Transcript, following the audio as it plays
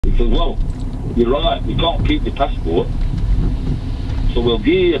said, well, you're right, we can't keep your passport, so we'll give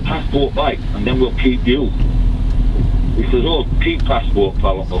you your passport back and then we'll keep you. He says, oh, keep passport,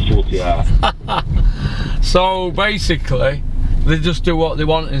 pal, and we'll sort you out. So basically, they just do what they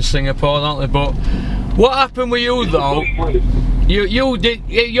want in Singapore, don't they? But what happened with you though? You did,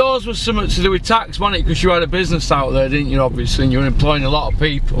 yours was something to do with tax, wasn't it? Because you had a business out there, didn't you, obviously, and you were employing a lot of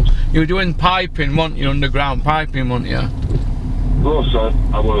people. You were doing piping, weren't you, underground piping, weren't you? Of course,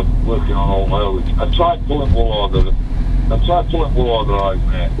 I was working on all my own. I tried pulling wool order.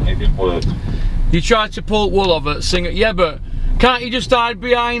 Mate, and it didn't work. You tried to pull wool over Singapore, yeah, but can't you just hide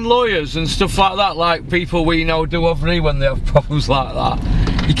behind lawyers and stuff like that, like people we know do over here when they have problems like that?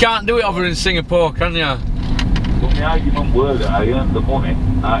 You can't do it over in Singapore, can you? Well, the argument were that I earned the money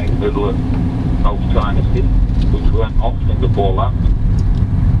out in the middle of North China Sea, which went off Singapore land.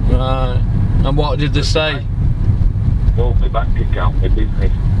 Right. And what did they say? Well, my bank account, my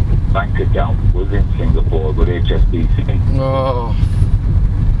business bank account was in Singapore with HSBC. Oh.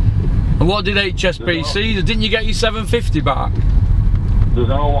 And what did HSBC? Didn't you get your 750 back? Does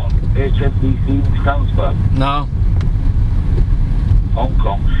know what HSBC stands for? No. Hong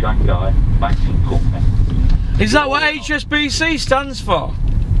Kong, Shanghai Banking Company. Is that what HSBC stands for?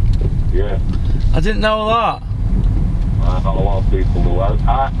 Yeah. I didn't know that. Not a lot of people do.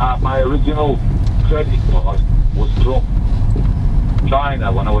 My original credit card was from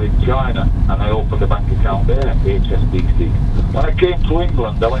China when I was in China, and I opened a bank account there, HSBC. When I came to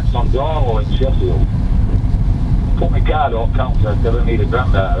England, I went on Darwell in Sheffield. Put my card on counter, I said I need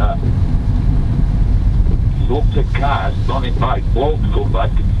 $1,000 out of that. Looked at cards, done it back, bloke come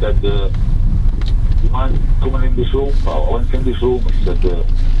back and said, do you mind coming in this room, pal? I went in this room and said,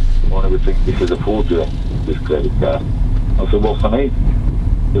 one of you think this is a forgery, this credit card. I said, well, for me,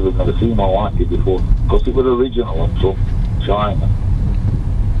 because I've never seen one like it before, because it was original and from China.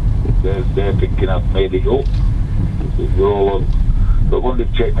 They're thinking I've made it up. They're all on. But when they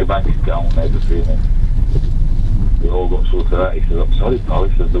checked my bank account and everything, they all got through to that. He said, I'm sorry, pal.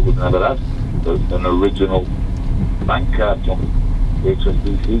 He said, they would never had an original bank card from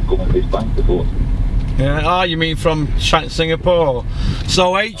HSBC coming to this bank before. Yeah, ah, you mean from Singapore?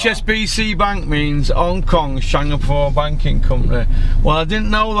 So HSBC Bank means Hong Kong Singapore Banking Company. Well, I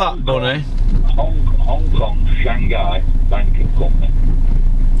didn't know that, Bunny. Hong Kong Shanghai Banking Company.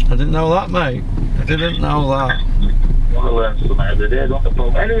 I didn't know that, mate. I didn't know that. I want to learn something every day, don't I,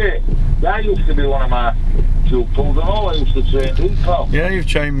 Paul? Anyway, that used to be one of my pupils and all. I used to train you, pal. Yeah, you've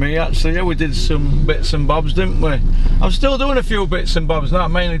trained me, actually. Yeah, we did some bits and bobs, didn't we? I'm still doing a few bits and bobs now.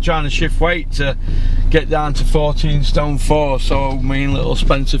 I'm mainly trying to shift weight to get down to 14 stone 4, so me and little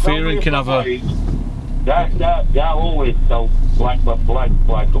Spencer Fearing can have a... That always tells black and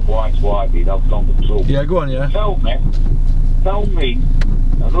white's white, that's not the truth. Yeah, go on, yeah. Tell me,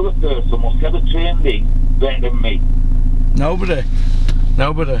 another person must ever train me better than me. Nobody.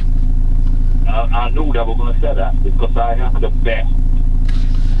 I knew they were going to say that because I am the best.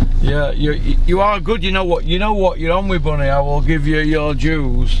 Yeah, you are good. You know what you're on with, Bunny. I will give you your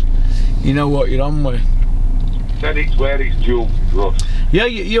dues. You know what you're on with. Said it's where it's due, Russ. Yeah,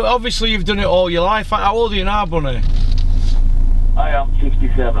 you obviously you've done it all your life. How old are you now, Bunny? I am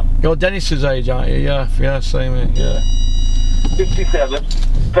 57. You're Dennis's age, aren't you? Yeah, same age. Yeah. 57.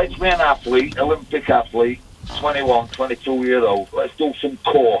 Fetch me an athlete, Olympic athlete, 21, 22-year-old. Let's do some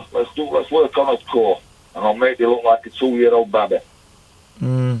core. Let's work on his core, and I'll make you look like a 2-year-old baby.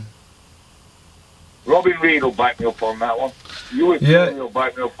 Robin Reed will back me up on that one. Will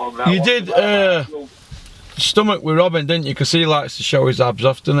back me up on that one. You did stomach with Robin, didn't you? Because he likes to show his abs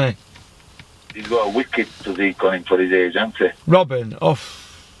off, doesn't he? He's got a wicked physique on him for his age, hasn't he? Robin,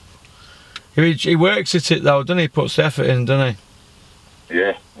 he works at it though, doesn't he? He puts the effort in, doesn't he?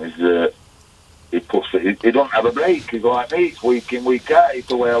 Yeah, he don't have a break. He's like me, it's week in, week out. It's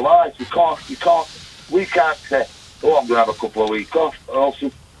the way of life. We can't say, oh, I'm going to have a couple of weeks off, or else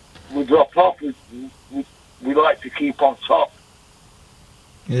we drop off. We like to keep on top.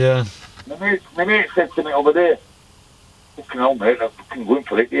 Yeah. My mate said to me over there, fucking hell, mate, I'm fucking going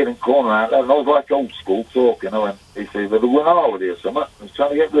for it here in corner. And I was like old school talk, you know, and he said, they're going on holiday or something. I was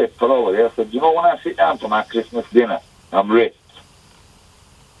trying to get ripped for holiday. I said, you know, when I sit down for my Christmas dinner, I'm ripped.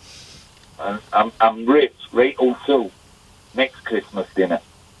 And I'm ripped right until next Christmas dinner.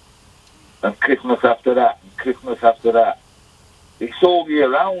 And Christmas after that, and Christmas after that. It's all year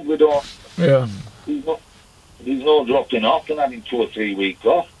round, we don't... Yeah. He's not dropping off and having 2 or 3 weeks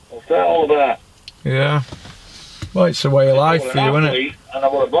off. What's that all about? Yeah. Well, it's the way of life for you, isn't it? And I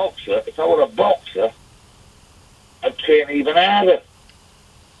were a boxer. If I were a boxer, I'd train even harder.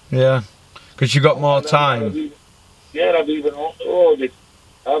 Yeah. Because you got more time. I'd even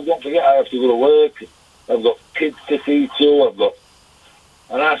don't forget I have to go to work. I've got kids to see to.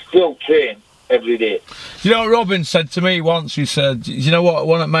 And I still train every day. You know what Robin said to me once? He said, you know what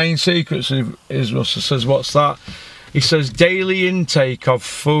one of the main secrets is, Russell says, what's that? He says, daily intake of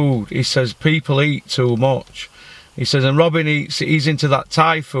food. He says, people eat too much. He says, and Robin he's into that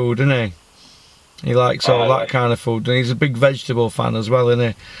Thai food, isn't he? He likes all that kind of food. And he's a big vegetable fan as well,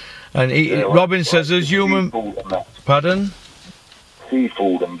 isn't he? And Robin says, as human... Pardon?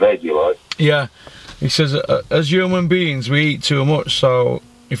 Seafood and veg, you like? Yeah. He says, as human beings, we eat too much, so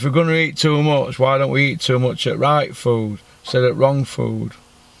if we're going to eat too much, why don't we eat too much at right food instead of wrong food?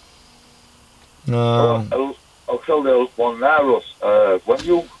 No. Well, I'll tell you one now, Russ.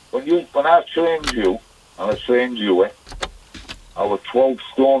 When I trained you, and I trained you, I was 12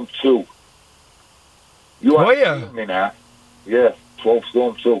 stone 2. You haven't seen me now. Yeah, 12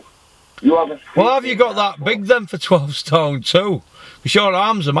 stone 2. You haven't seen Well, have you got that big then for 12 stone 2? Because your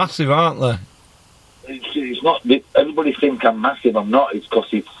arms are massive, aren't they? It's not. Everybody think I'm massive. I'm not. It's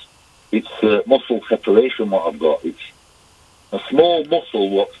because it's muscle separation. What I've got. It's a small muscle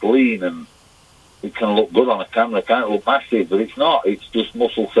what's lean and it can look good on a camera. It can't look massive, but it's not. It's just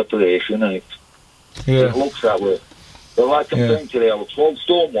muscle separation, and it looks that way. But like I'm saying today, I was 12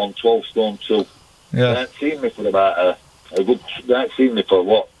 stone 1, 12 stone 2. They haven't seen me for about a good. They haven't seen me for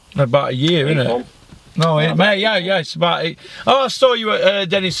what? About a year, isn't it? No, mate, yeah, it's about 8. Oh, I saw you at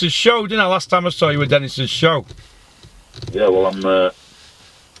Dennis's show, didn't I? Last time I saw you at Dennis's show. Yeah, well,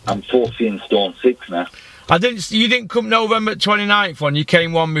 I'm 14 stone 6 now. You didn't come November 29th one. You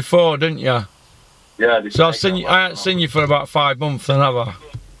came one before, didn't you? Yeah, I did. So I haven't seen you for about 5 months, then, have I?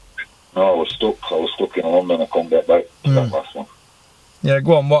 No, I was stuck in London. I couldn't get back to that last one. Yeah,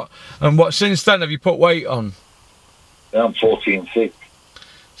 go on. What since then have you put weight on? Yeah, I'm 14.6.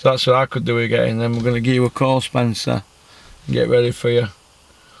 So that's what I could do again. Then we're going to give you a call, Spencer, and get ready for you.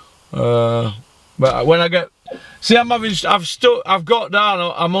 But when I get, see, I've got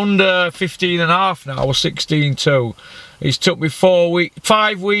down. I'm under 15.5 now. I was 16.2. It's took me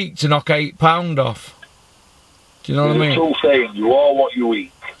 5 weeks to knock 8 pound off. Do you know what I mean? It's all saying you are what you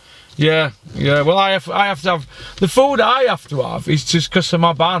eat. Yeah. Well, I have to have the food I have to have. Is just because of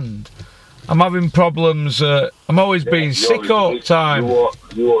my band. I'm having problems. I'm always being sick all the time.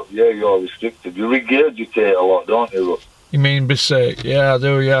 You're restricted. You regurgitate a lot, don't you, Russ? You mean be sick? Yeah, I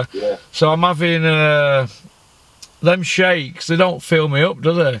do, yeah. So I'm having them shakes. They don't fill me up,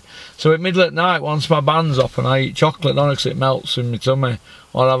 do they? So at middle at night, once my band's up and I eat chocolate, don't because it melts in my tummy.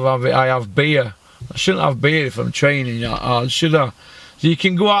 Or I have beer. I shouldn't have beer if I'm training that hard, should I? So you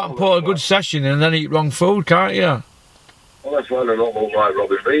can go out and put a good session in and then eat wrong food, can't you? Well, that's why I don't look like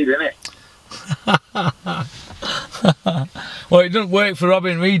Robin Reid, innit? Well, it doesn't work for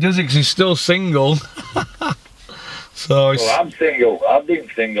Robin Reid, does it? Because he's still single. So well, I'm single. I've been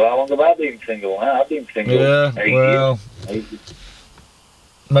single. How long have I been single now? I've been single. Yeah, well,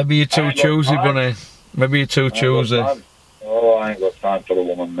 maybe you're too choosy, Bunny. Maybe you're too choosy. Oh, I ain't got time for a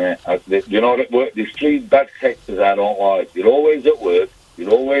woman, mate. You know, at work, there's 3 bad sectors I don't like. You're always at work.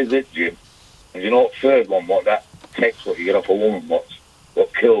 You're always at gym. And you know what third one? What that text what you get off a woman? What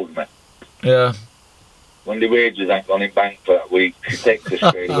kills me? Yeah. When the wages ain't gone in bank for that week, she takes us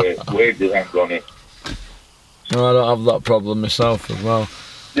straight away. Wages ain't gone in. No, I don't have that problem myself as well.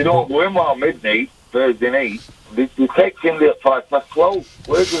 You don't go in while midnight, Thursday night. They text in there at 12:05.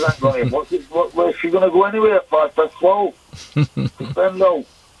 Wages ain't gone in. Where's she going to go anyway at 12:05? Spendo.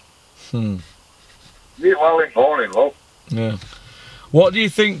 Well in morning, love. Yeah. What do you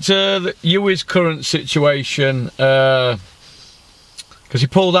think to Huey's current situation? Because he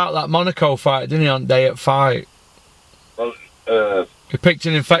pulled out that Monaco fight, didn't he, on day at fight? Well, he picked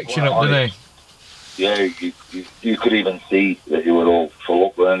an infection up, didn't he? Yeah, you could even see that he was all full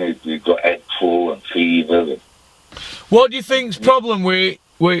up then. He got head full and fever. What do you think's problem with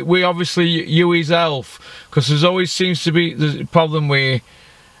obviously Huey's health? Because there's always seems to be the problem with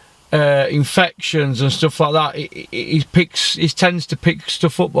infections and stuff like that. He tends to pick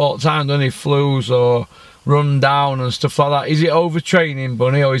stuff up all the time, doesn't he? Flus or run down and stuff like that. Is it overtraining,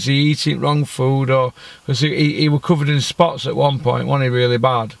 Bunny, or is he eating wrong food? Or because he was covered in spots at one point, wasn't he? Really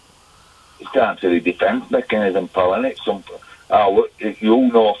bad. It's down to the defence mechanism, pal, and it's if you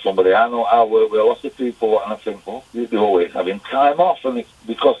know somebody, I work with a lot of people, and I think, well, they're always having time off, and it's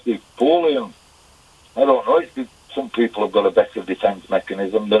because they're poorly, and I don't know, some people have got a better defence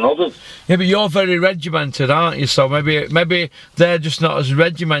mechanism than others. Yeah, but you're very regimented, aren't you? So maybe they're just not as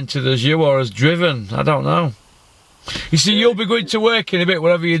regimented as you or as driven. I don't know. You see, you'll be going to work in a bit,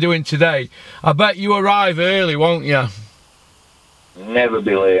 whatever you're doing today. I bet you arrive early, won't you? Never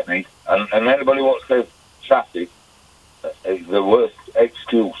be late, mate. And anybody wants to say traffic, It's the worst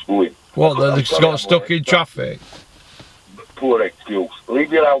excuse going. What, they got stuck in traffic? Poor excuse.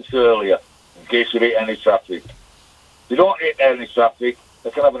 Leave your house earlier in case you hit any traffic. If you don't hit any traffic, they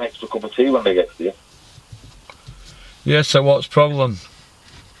can have an extra cup of tea when they get to you. Yeah, so what's the problem?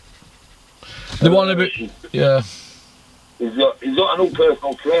 They want to be... Yeah. He's got a new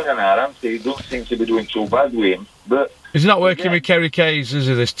personal trainer now, hasn't he? He doesn't seem to be doing too bad with him. But he's not working with Kerry Kays, is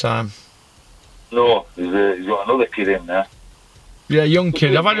he, this time? No, he's got another kid in there. Yeah, young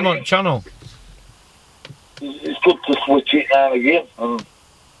kid. I've had him on the channel. It's good to switch it now and again.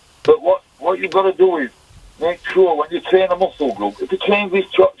 But what you've got to do is make sure when you train a muscle group, if you train these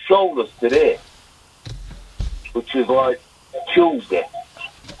shoulders today, which is like Tuesday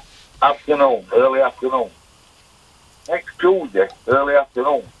afternoon, early afternoon, next Tuesday, early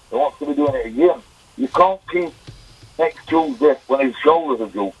afternoon, they want to be doing it again. You can't keep next Tuesday when his shoulders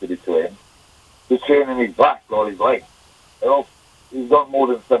are due to be trained, to training his back or his legs. He's done more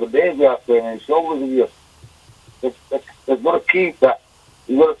than 7 days without training his shoulders again. They've got to keep that.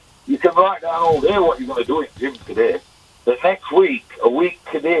 You can write down all day what you're going to do in gym today. But next week, a week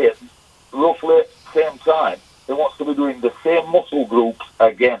today, roughly at the same time, they want to be doing the same muscle groups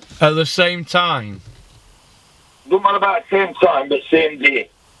again. At the same time? Don't matter about the same time, but same day.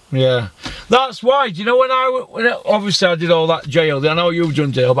 Yeah. That's why, do you know, when obviously I did all that jail, I know you've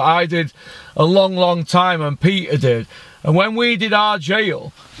done jail, but I did a long time and Peter did. And when we did our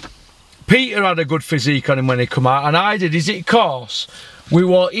jail, Peter had a good physique on him when he come out, and I did. Is it because we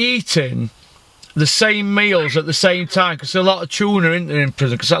were eating the same meals at the same time? Because there's a lot of tuna in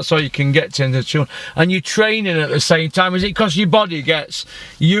prison, because that's all you can get to in the tuna. And you're training at the same time. Is it because your body gets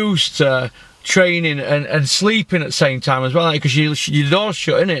used to training and sleeping at the same time as well? Because your door's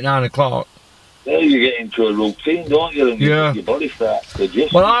shut, innit, at 9 o'clock? Yeah, you get into a routine, don't you? And your body starts to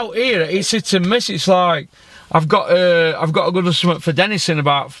adjust. Well, out here, it's hit and miss. It's like, I've got to go to something for Dennis in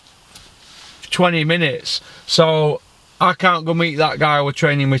about 20 minutes, so I can't go meet that guy we're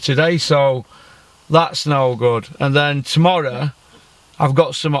training with today, so that's no good. And then tomorrow I've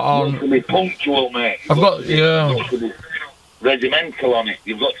got some on. You've got to be punctual, mate. You've got to be regimental on it.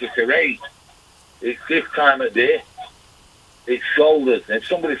 You've got to serrate. It's this time of day. It's shoulders. And if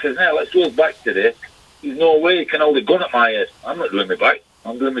somebody says, "Now let's do his back today," there's no way you can hold a gun at my head. I'm not doing my back.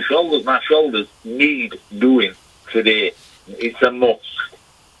 I'm doing my shoulders. My shoulders need doing today. It's a must.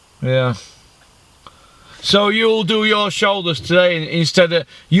 Yeah. So you'll do your shoulders today instead of,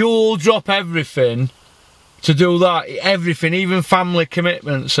 you'll drop everything to do that, everything, even family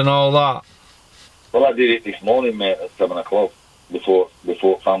commitments and all that. Well, I did it this morning, mate, at 7 o'clock, before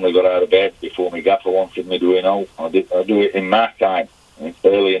family got out of bed, before my gaffer wanted me doing out. I do it in my time,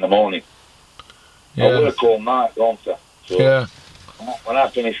 early in the morning. Yeah. I work all night, don't I? So yeah. When I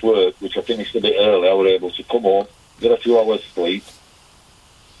finish work, which I finished a bit early, I was able to come home, get a few hours sleep.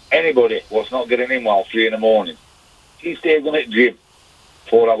 Anybody what's not getting in while 3 in the morning, he stays on at gym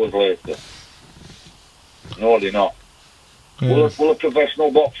 4 hours later. No, they're not. Yeah. Will a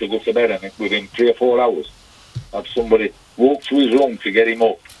professional boxer go to bed within 3 or 4 hours? Have somebody walk to his room to get him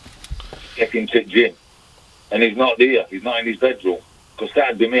up, get him to gym, and he's not there, he's not in his bedroom. Because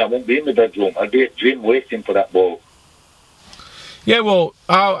that'd be me, I won't be in my bedroom, I'd be at gym waiting for that ball. Yeah, well,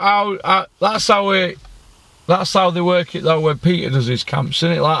 that's how they work it though when Peter does his camps,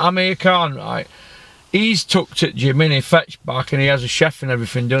 isn't it? Like Amir Khan, right? He's tucked at gym and he fetched back and he has a chef and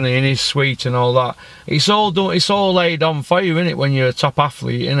everything, doesn't he? In his suite and all that. It's all done, it's all laid on for you, isn't it, when you're a top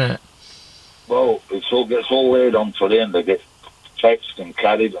athlete, isn't it? Well, it gets all laid on for them. They get fetched and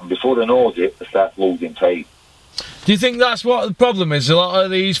carried, and before they know it, they start losing weight. Do you think that's what the problem is? A lot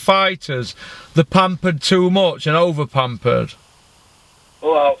of these fighters, they're pampered too much and over pampered.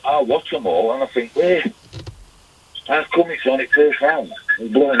 Well, I watch them all and I think, wait, how come it's on its first round?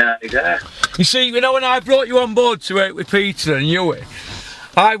 He's blowing out his ass. You see, you know, when I brought you on board to it with Peter and Huey,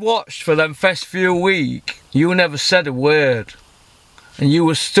 I watched for them first few weeks. You never said a word. And you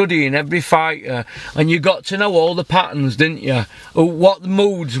were studying every fighter, and you got to know all the patterns, didn't you? What the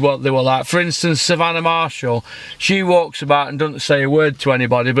moods, what they were like. For instance, Savannah Marshall, she walks about and doesn't say a word to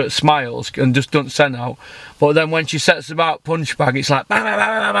anybody, but smiles and just doesn't send out. But then when she sets about punch bag, it's like bang, bang,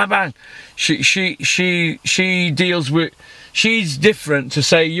 bang, bang, bang. She deals with. She's different to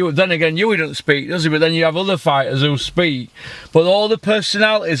say you. Then again, Huey doesn't speak, does he? But then you have other fighters who speak. But all the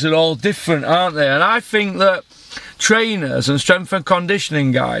personalities are all different, aren't they? And I think that trainers and strength and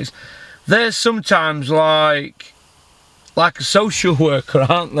conditioning guys, they're sometimes like a social worker,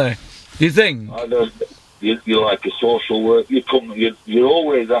 aren't they? Do you think? I don't. You're like a social worker. You're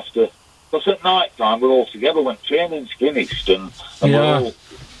always after. Because at night time we're all together when training's finished and we're all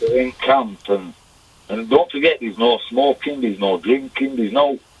in camp and And don't forget, there's no smoking, there's no drinking, there's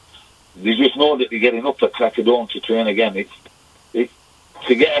no... They just know that they're getting up at crack of dawn to train again. It's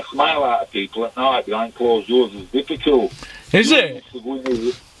to get a smile out of people at night behind closed doors is difficult. Is it?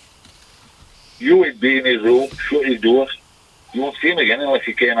 You would be in his room, shut his doors. You won't see him again unless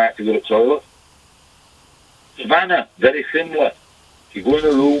he came out to go to the toilet. Savannah, very similar. You go in a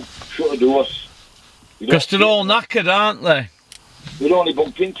room, shut the doors. Because they're all knackered, aren't they? We'd only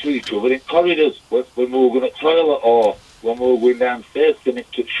bump into each other in corridors when we were going to the toilet or when we were going downstairs to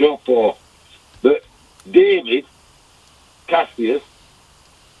nick to the shop. But David, Cassius,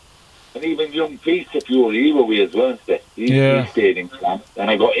 and even young Peter, a few were with us, weren't they? He stayed in camp, and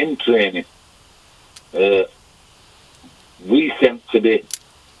I got him training. We seem to be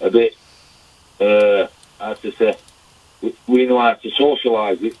a bit, how to say, we know how to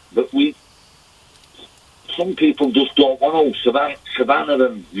socialise it, but some people just don't want to. Savannah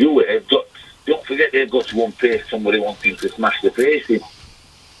and you, don't forget they've got to one face somebody wanting to smash the face in.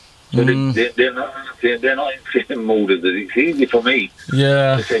 So they're not in the same mood as it. It's easy for me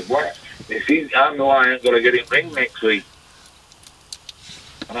to say, what? It's easy. I know I ain't got to get in ring next week.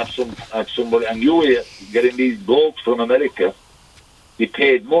 And have somebody, and you here getting these blokes from America, they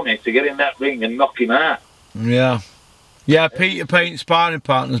paid money to get in that ring and knock him out. Yeah. Yeah, Peter paint sparring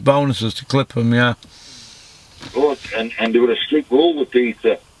partners, bonuses to clip them, yeah. But, and there was a strict rule with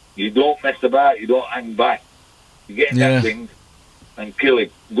Peter. You don't mess about, you don't hang back. You get in that ring and kill him.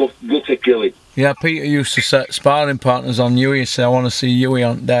 Go to kill him. Yeah, Peter used to set sparring partners on Huey, say, I want to see Huey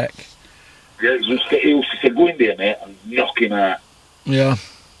on deck. Yeah, he used to say, go in there, mate, and knock him out. Yeah.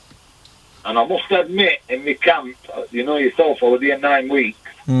 And I must admit, in my camp, you know yourself, I was there 9 weeks.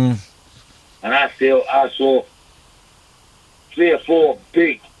 And I saw 3 or 4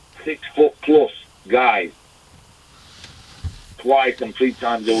 big, 6 foot plus guys twice and 3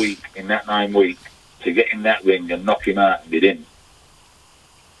 times a week in that 9 weeks to get in that ring and knock him out, and they didn't.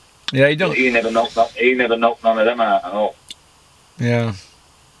 Yeah, he don't. He never knocked none of them out at all. Yeah.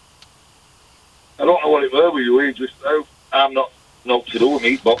 I don't know what it were with you. Just I'm not to do with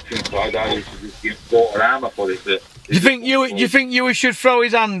me boxing side. I used to just give quarter armour for it. But do you think Huey should throw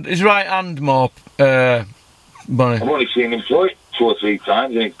his right hand more, Bunny? I've only seen him throw it 2 or 3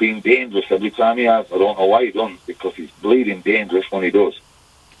 times, and it's been dangerous every time he has. I don't know why he doesn't, because he's bleeding dangerous when he does.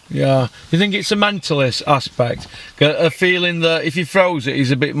 Yeah. You think it's a mentalist aspect? A feeling that if he throws it,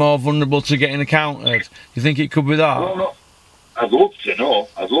 he's a bit more vulnerable to getting countered? You think it could be that? Well, no. I'd love to know.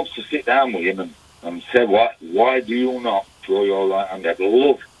 I'd love to sit down with him and say, why do you not throw your right hand? I'd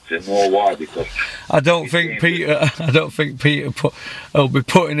love to know why, because I don't think Peter will be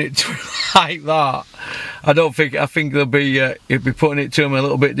putting it to him like that. I think he'll be putting it to him a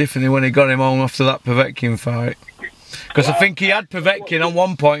little bit differently when he got him home after that Povetkin fight. Because I think he had Povetkin on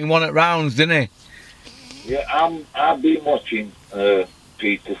one point and won it rounds, didn't he? Yeah, I've been watching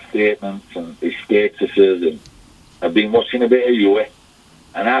Peter's statements and his statuses, and I've been watching a bit of you,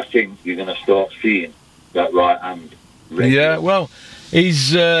 and I think you're going to start seeing that right hand. Yeah, well,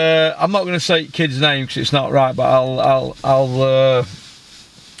 he's. I'm not going to say kid's name because it's not right, but I'll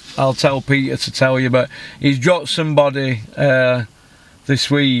tell Peter to tell you. But he's dropped somebody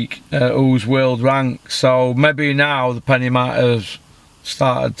this week who's world ranked, so maybe now the penny might have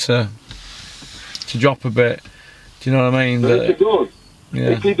started to drop a bit. Do you know what I mean? But if he does,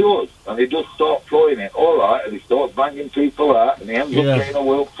 if he does, and he does start throwing it, all right, and he starts banging people out, and he ends up getting a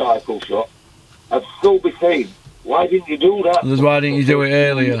world title shot, I'd still be saying, why didn't you do that? Why didn't you do it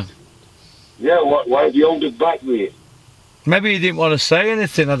earlier? Yeah, why did you hold it back with it? Maybe he didn't want to say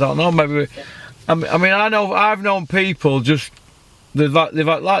anything. I don't know. Maybe. I mean, I've known people just. They've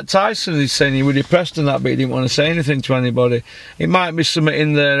like Tyson is saying he was depressed and that, but he didn't want to say anything to anybody. It might be something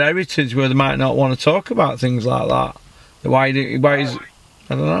in their heritage where they might not want to talk about things like that. Why is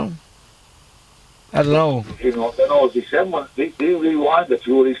I don't know. You know, as he said, when they rewind the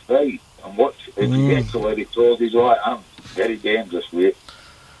through his face and watch if he gets to where he throws his right hand, very dangerous with it.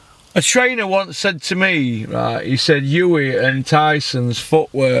 A trainer once said to me, right, he said Huey and Tyson's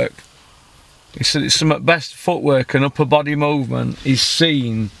footwork, he said it's some of the best footwork and upper body movement he's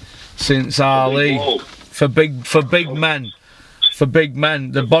seen since Ali. For big men,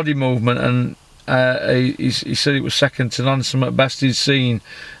 the body movement, and he said it was second to none. Some of the best he's seen,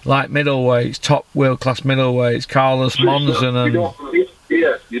 like middleweights, top world class middleweights, Carlos Monzon and.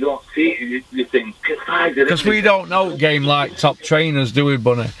 You don't see it, you think, because we don't know game like top trainers, do we,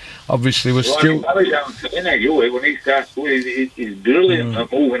 Bunny? Obviously, we're still. When he starts, he's brilliant at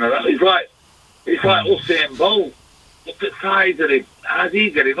moving around. It's like Usain Bolt. Look at the size of him. How's he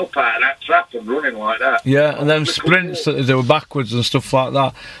getting up out of that trap and running like that? Yeah, and them sprints that they do backwards and stuff like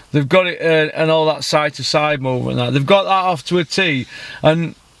that. They've got it, and all that side-to-side movement. That they've got that off to a T.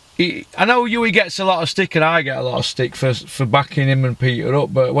 And I know Huey gets a lot of stick, and I get a lot of stick for backing him and Peter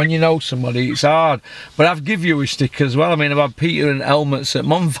up. But when you know somebody, it's hard. But I've give Huey stick as well. I mean, I've had Peter in helmets at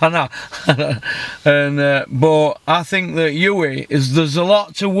Montfana, and but I think that Huey there's a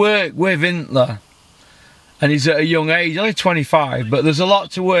lot to work with, isn't there? And he's at a young age, only 25, but there's a lot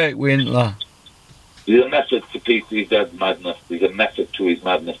to work with, isn't there? There's a method to Peter's dad's madness. There's a method to his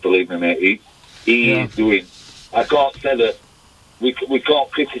madness, believe me, mate. He is doing... I can't say that... We can't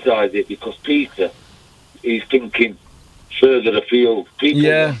criticise it because Peter is thinking further afield. People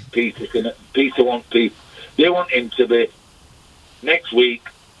want Peter. They want him to be, next week,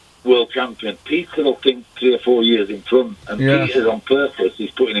 world champion. Peter will think 3 or 4 years in front, and Peter's on purpose.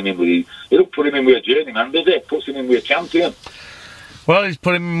 He's putting him in with... He don't put him in with a journeyman, does he? Puts him in with a champion. Well, he's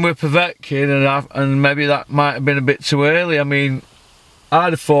put him in with Povetkin, and maybe that might have been a bit too early. I mean,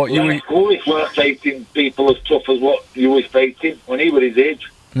 I'd have thought Lewis weren't facing people as tough as what you was facing when he was his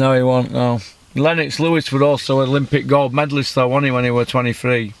age. No, he won't, no. Lennox Lewis was also an Olympic gold medalist, though, wasn't he, when he was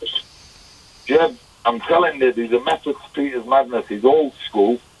 23? Jeb, I'm telling you, there's a method to Peter's madness. He's old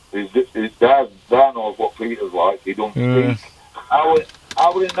school. His dad knows what Peter's like. He don't speak. I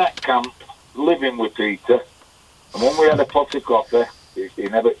was in that camp living with Peter, and when we had a pot of coffee, we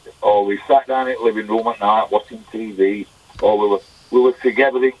sat down in the living room at night watching TV, or we were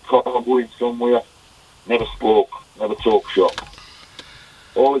together in car going somewhere. Never spoke, never talk shop.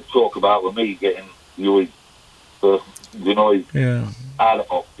 All he'd talk about was me getting Huey first, out of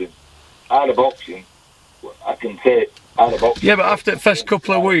boxing. Out of boxing, I can say out of boxing. Yeah, but after the first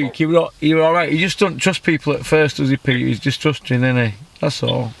couple of weeks, you were alright. He just don't trust people at first, does he, Pete? He's just trusting, isn't he? That's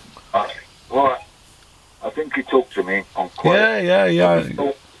all. Well, I think he talked to me on quiet. Yeah.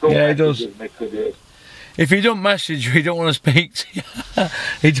 Yeah, he does. If he don't message you, he don't want to speak to you.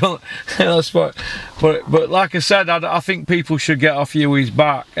 He don't. That's what. But like I said, I think people should get off Huey's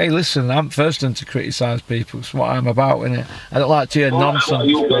back. Hey, listen, I'm first one to criticise people. It's what I'm about, innit? I don't like to hear nonsense.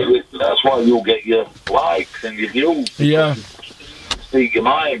 That's why you'll get your likes and your views. Yeah. Speak your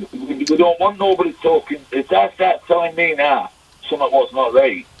mind. We don't want nobody talking. If they start telling me now something what's not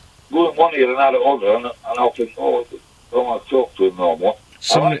right, go in one ear and out the other, and I'll think, I don't want to talk to him no more.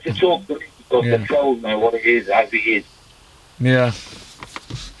 I like to talk to him because they tells me what it is as it is. Yeah.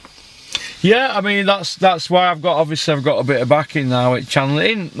 Yeah, I mean that's why I've got a bit of backing now at channel. It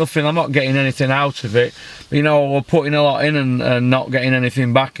ain't nothing, I'm not getting anything out of it. But, we're putting a lot in and not getting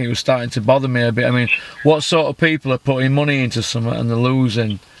anything back, and it was starting to bother me a bit. I mean, what sort of people are putting money into something and they're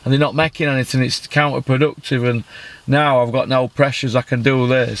losing and they're not making anything? It's counterproductive. And now I've got no pressures. I can do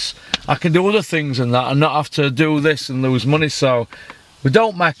this, I can do other things and that, and not have to do this and lose money. So we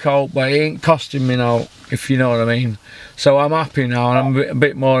don't make out, but it ain't costing me now, if you know what I mean. So I'm happy now, and I'm a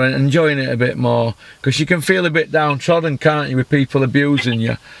bit more enjoying it a bit more, because you can feel a bit downtrodden, can't you, with people abusing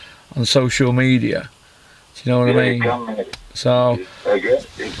you on social media. Do you know what I mean? Can, so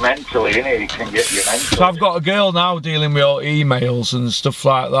it's mentally, innit? It can get you mentally. So I've got a girl now dealing with all emails and stuff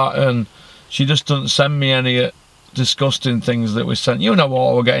like that, and she just doesn't send me any disgusting things that we sent. You know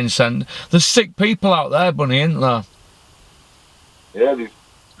what we're getting sent. There's sick people out there, Bunny, isn't there? Yeah,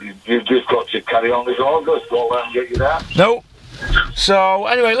 you've just got to carry on regardless. Don't let them get you there. Nope. So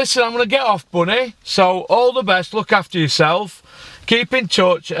anyway, listen, I'm going to get off, Bunny. So all the best. Look after yourself. Keep in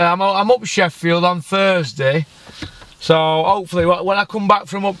touch. I'm up Sheffield on Thursday. So hopefully when I come back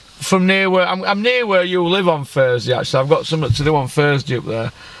from near where I'm near where you live on Thursday. Actually, I've got something to do on Thursday up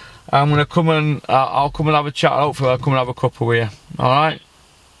there. I'm going to come and I'll come and have a chat. Hopefully I'll come and have a cuppa with you. All right.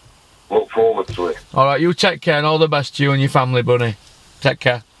 Look forward to it. All right. You take care, and all the best to you and your family, Bunny. Take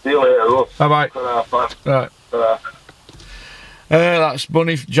care. See you later, Russ. Bye-bye. Right. That's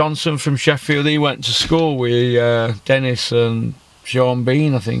Bunny Johnson from Sheffield. He went to school with Dennis and Sean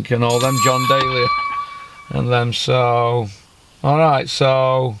Bean, I think, and all them, John Daly and them. So, alright,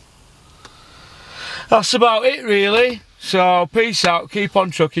 so that's about it, really. So, peace out, keep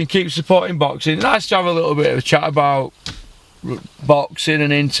on trucking, keep supporting boxing. Nice to have a little bit of a chat about boxing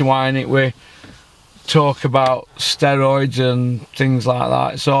and intertwine it with talk about steroids and things like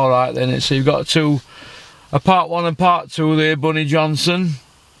that. It's alright then. So you've got a part 1 and part 2 there, Bunny Johnson.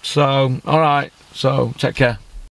 So alright, so take care.